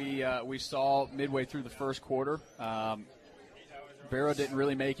that we saw midway through the first quarter. Vero didn't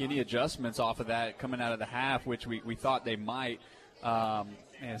really make any adjustments off of that coming out of the half, which we thought they might.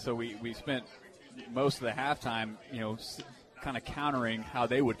 And so we spent most of the halftime, kind of countering how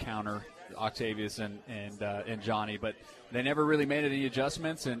they would counter Octavius and Johnny, but they never really made any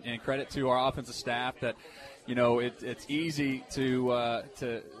adjustments. And credit to our offensive staff that, it's easy to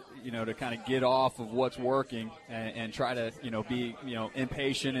kind of get off of what's working and try to, be,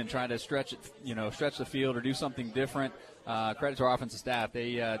 impatient and try to stretch it, stretch the field or do something different. Credit to our offensive staff.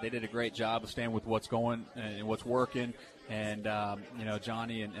 They did a great job of staying with what's going and what's working. And,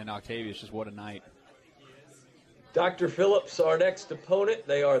 Johnny and Octavius, just what a night. Dr. Phillips, our next opponent,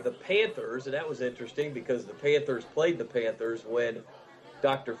 they are the Panthers, and that was interesting because the Panthers played the Panthers when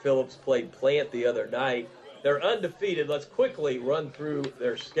Dr. Phillips played Plant the other night. They're undefeated. Let's quickly run through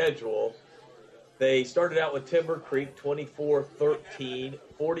their schedule. They started out with Timber Creek, 24-13,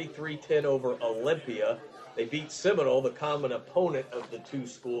 43-10 over Olympia. They beat Seminole, the common opponent of the two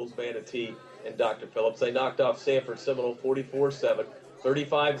schools, Manatee and Dr. Phillips. They knocked off Sanford Seminole 44-7,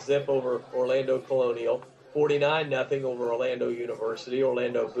 35-zip over Orlando Colonial, 49-0 over Orlando University.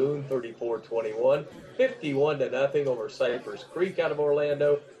 Orlando Boone 34-21, 51-0 over Cypress Creek out of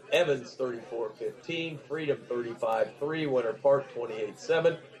Orlando. Evans 34-15, Freedom 35-3, Winter Park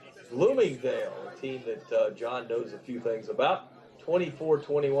 28-7. Bloomingdale, a team that John knows a few things about,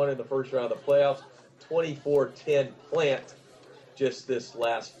 24-21 in the first round of the playoffs. 24-10 Plant just this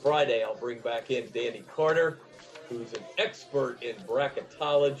last Friday. I'll bring back in Danny Carter, who's an expert in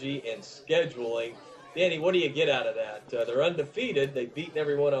bracketology and scheduling. Danny, what do you get out of that? They're undefeated. They've beaten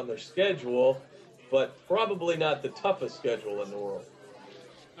everyone on their schedule, but probably not the toughest schedule in the world.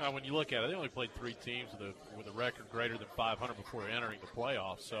 When you look at it, they only played 3 teams with a record greater than 500 before entering the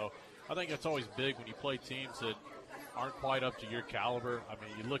playoffs. So I think that's always big when you play teams that aren't quite up to your caliber. I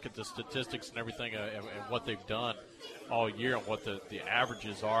mean, you look at the statistics and everything and what they've done all year and what the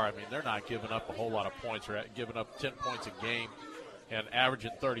averages are. I mean, they're not giving up a whole lot of points or giving up 10 points a game and averaging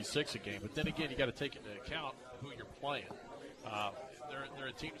 36 a game. But then again, you got to take into account who you're playing. They're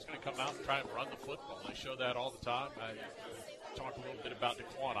a team that's going to come out and try and run the football. They show that all the time. I talked a little bit about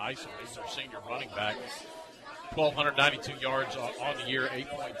DeQuan Isom. He's their senior running back. 1,292 yards on the year,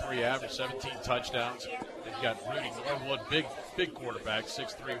 8.3 average, 17 touchdowns. And you got Rudy Norwood, big quarterback,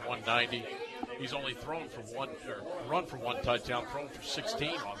 6'3", 190. He's only run for one touchdown, thrown for 16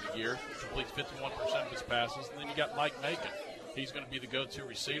 on the year, completes 51% of his passes. And then you got Mike Macon. He's going to be the go-to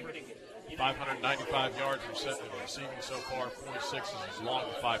receiver. 595 yards receiving so far, 46 is his long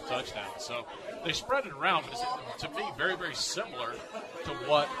with 5 touchdowns. So they spread it around, but it's, to me, very, very similar to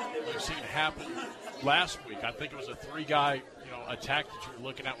what you've seen happen last week. I think it was a 3-guy, attack that you were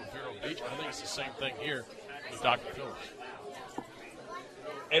looking at with Vero Beach. I think it's the same thing here with Dr. Phillips.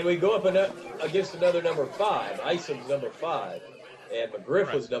 And we go up against another number 5. Isom's number 5, and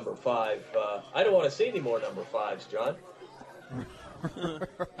McGriff was number 5. I don't want to see any more number 5s, John.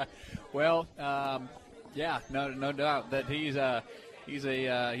 Well, no doubt that he's a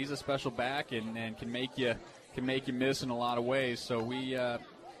special back and can make you miss in a lot of ways. So we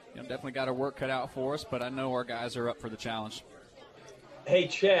definitely got our work cut out for us, but I know our guys are up for the challenge. Hey,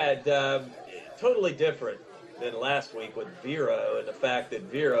 Chad, totally different than last week with Vero and the fact that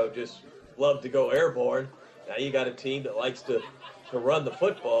Vero just loved to go airborne. Now you got a team that likes to run the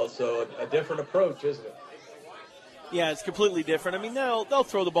football, so a different approach, isn't it? Yeah, it's completely different. I mean, they'll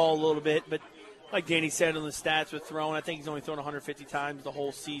throw the ball a little bit, but like Danny said on the stats with throwing, I think he's only thrown 150 times the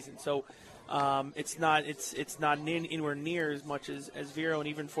whole season. So it's not anywhere near as much as Vero and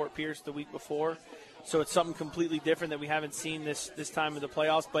even Fort Pierce the week before. So it's something completely different that we haven't seen this time of the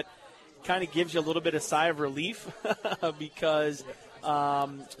playoffs, but kind of gives you a little bit of sigh of relief because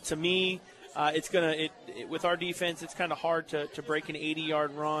to me, it's gonna with our defense, it's kind of hard to break an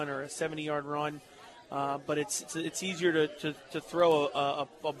 80-yard run or a 70-yard run. But it's easier to throw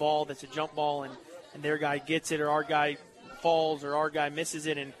a ball that's a jump ball and their guy gets it or our guy falls or our guy misses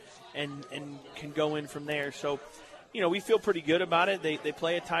it and can go in from there. So, we feel pretty good about it. They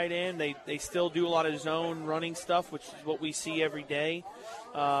play a tight end. They still do a lot of zone running stuff, which is what we see every day.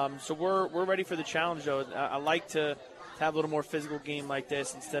 So we're ready for the challenge, though. I like to have a little more physical game like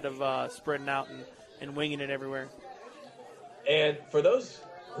this instead of spreading out and winging it everywhere. And for those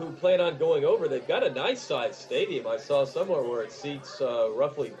who plan on going over, they've got a nice-sized stadium. I saw somewhere where it seats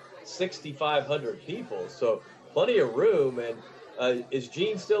roughly 6,500 people, so plenty of room. And is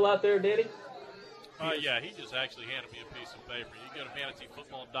Gene still out there, Danny? Yeah, he just actually handed me a piece of paper. You go to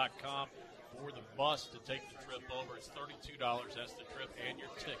manateefootball.com for the bus to take the trip over. It's $32. That's the trip and your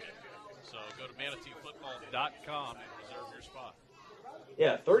ticket. So go to manateefootball.com and reserve your spot.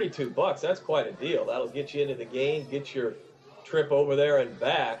 Yeah, $32. That's quite a deal. That'll get you into the game, get your trip over there and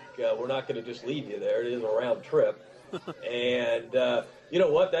back. We're not going to just leave you there. It is a round trip. And you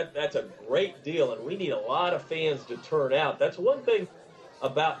know what? That's a great deal, and we need a lot of fans to turn out. That's one thing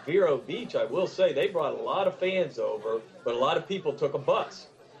about Vero Beach, I will say. They brought a lot of fans over, but a lot of people took a bus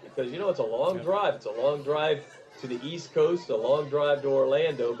because, it's a long drive. It's a long drive to the East Coast, a long drive to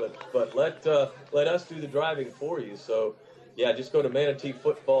Orlando, but let us do the driving for you. So, yeah, just go to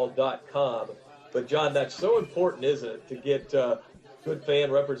manateefootball.com. But, John, that's so important, isn't it, to get good fan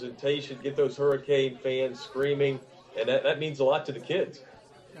representation, get those Hurricane fans screaming, and that means a lot to the kids.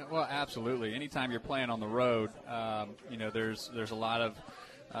 Yeah, well, absolutely. Anytime you're playing on the road, there's a lot of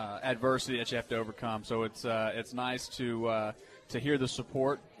adversity that you have to overcome. So it's nice to hear the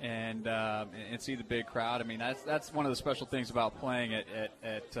support and see the big crowd. I mean, that's one of the special things about playing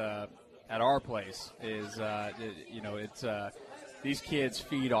at our place is these kids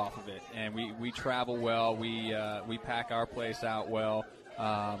feed off of it, and we travel well. We pack our place out well,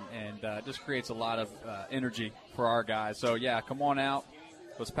 and just creates a lot of energy for our guys. So yeah, come on out.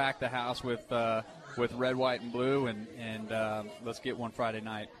 Let's pack the house with red, white, and blue, and let's get one Friday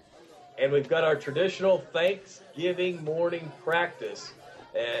night. And we've got our traditional Thanksgiving morning practice.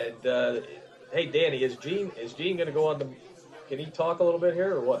 And hey, Danny, is Gene going to go on the? Can he talk a little bit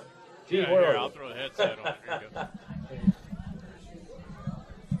here or what? Gene, yeah, where here, are I'll you? throw a headset on. Here you go.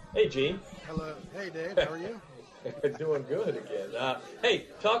 Hey, Gene. Hello. Hey, Dave. How are you? Doing good again. Hey,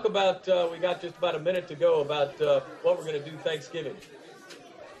 talk about. We got just about a minute to go about what we're going to do Thanksgiving.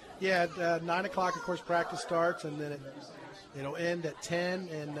 Yeah, at 9 o'clock, of course, practice starts, and then it'll end at 10,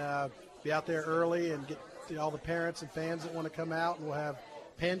 and be out there early and get all the parents and fans that want to come out, and we'll have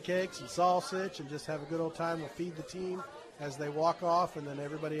pancakes and sausage and just have a good old time. We'll feed the team as they walk off, and then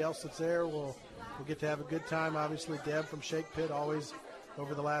everybody else that's there will get to have a good time. Obviously, Deb from Shake Pit always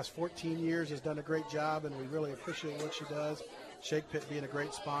over the last 14 years has done a great job, and we really appreciate what she does. Shake Pit being a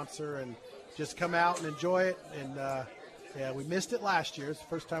great sponsor, and just come out and enjoy it. And yeah, we missed it last year. It's the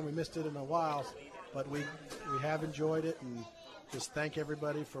first time we missed it in a while, but we have enjoyed it, and just thank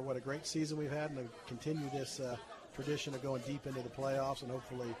everybody for what a great season we've had, and to continue this tradition of going deep into the playoffs and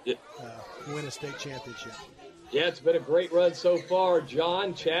hopefully win a state championship. Yeah, it's been a great run so far.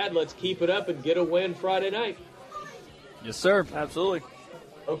 John, Chad, let's keep it up and get a win Friday night. Yes, sir. Absolutely.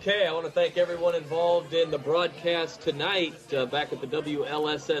 Okay, I want to thank everyone involved in the broadcast tonight. Back at the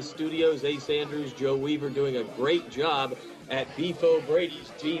WLSS studios, Ace Andrews, Joe Weaver doing a great job at Beef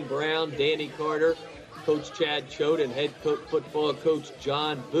O'Brady's. Gene Brown, Danny Carter, Coach Chad Choate, and head football coach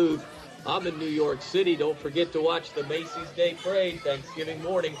John Booth. I'm in New York City. Don't forget to watch the Macy's Day Parade Thanksgiving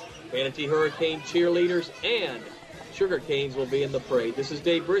morning. Manatee Hurricane cheerleaders and Sugar Canes will be in the parade. This is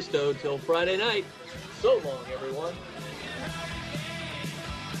Dave Bristow. Till Friday night. So long, everyone.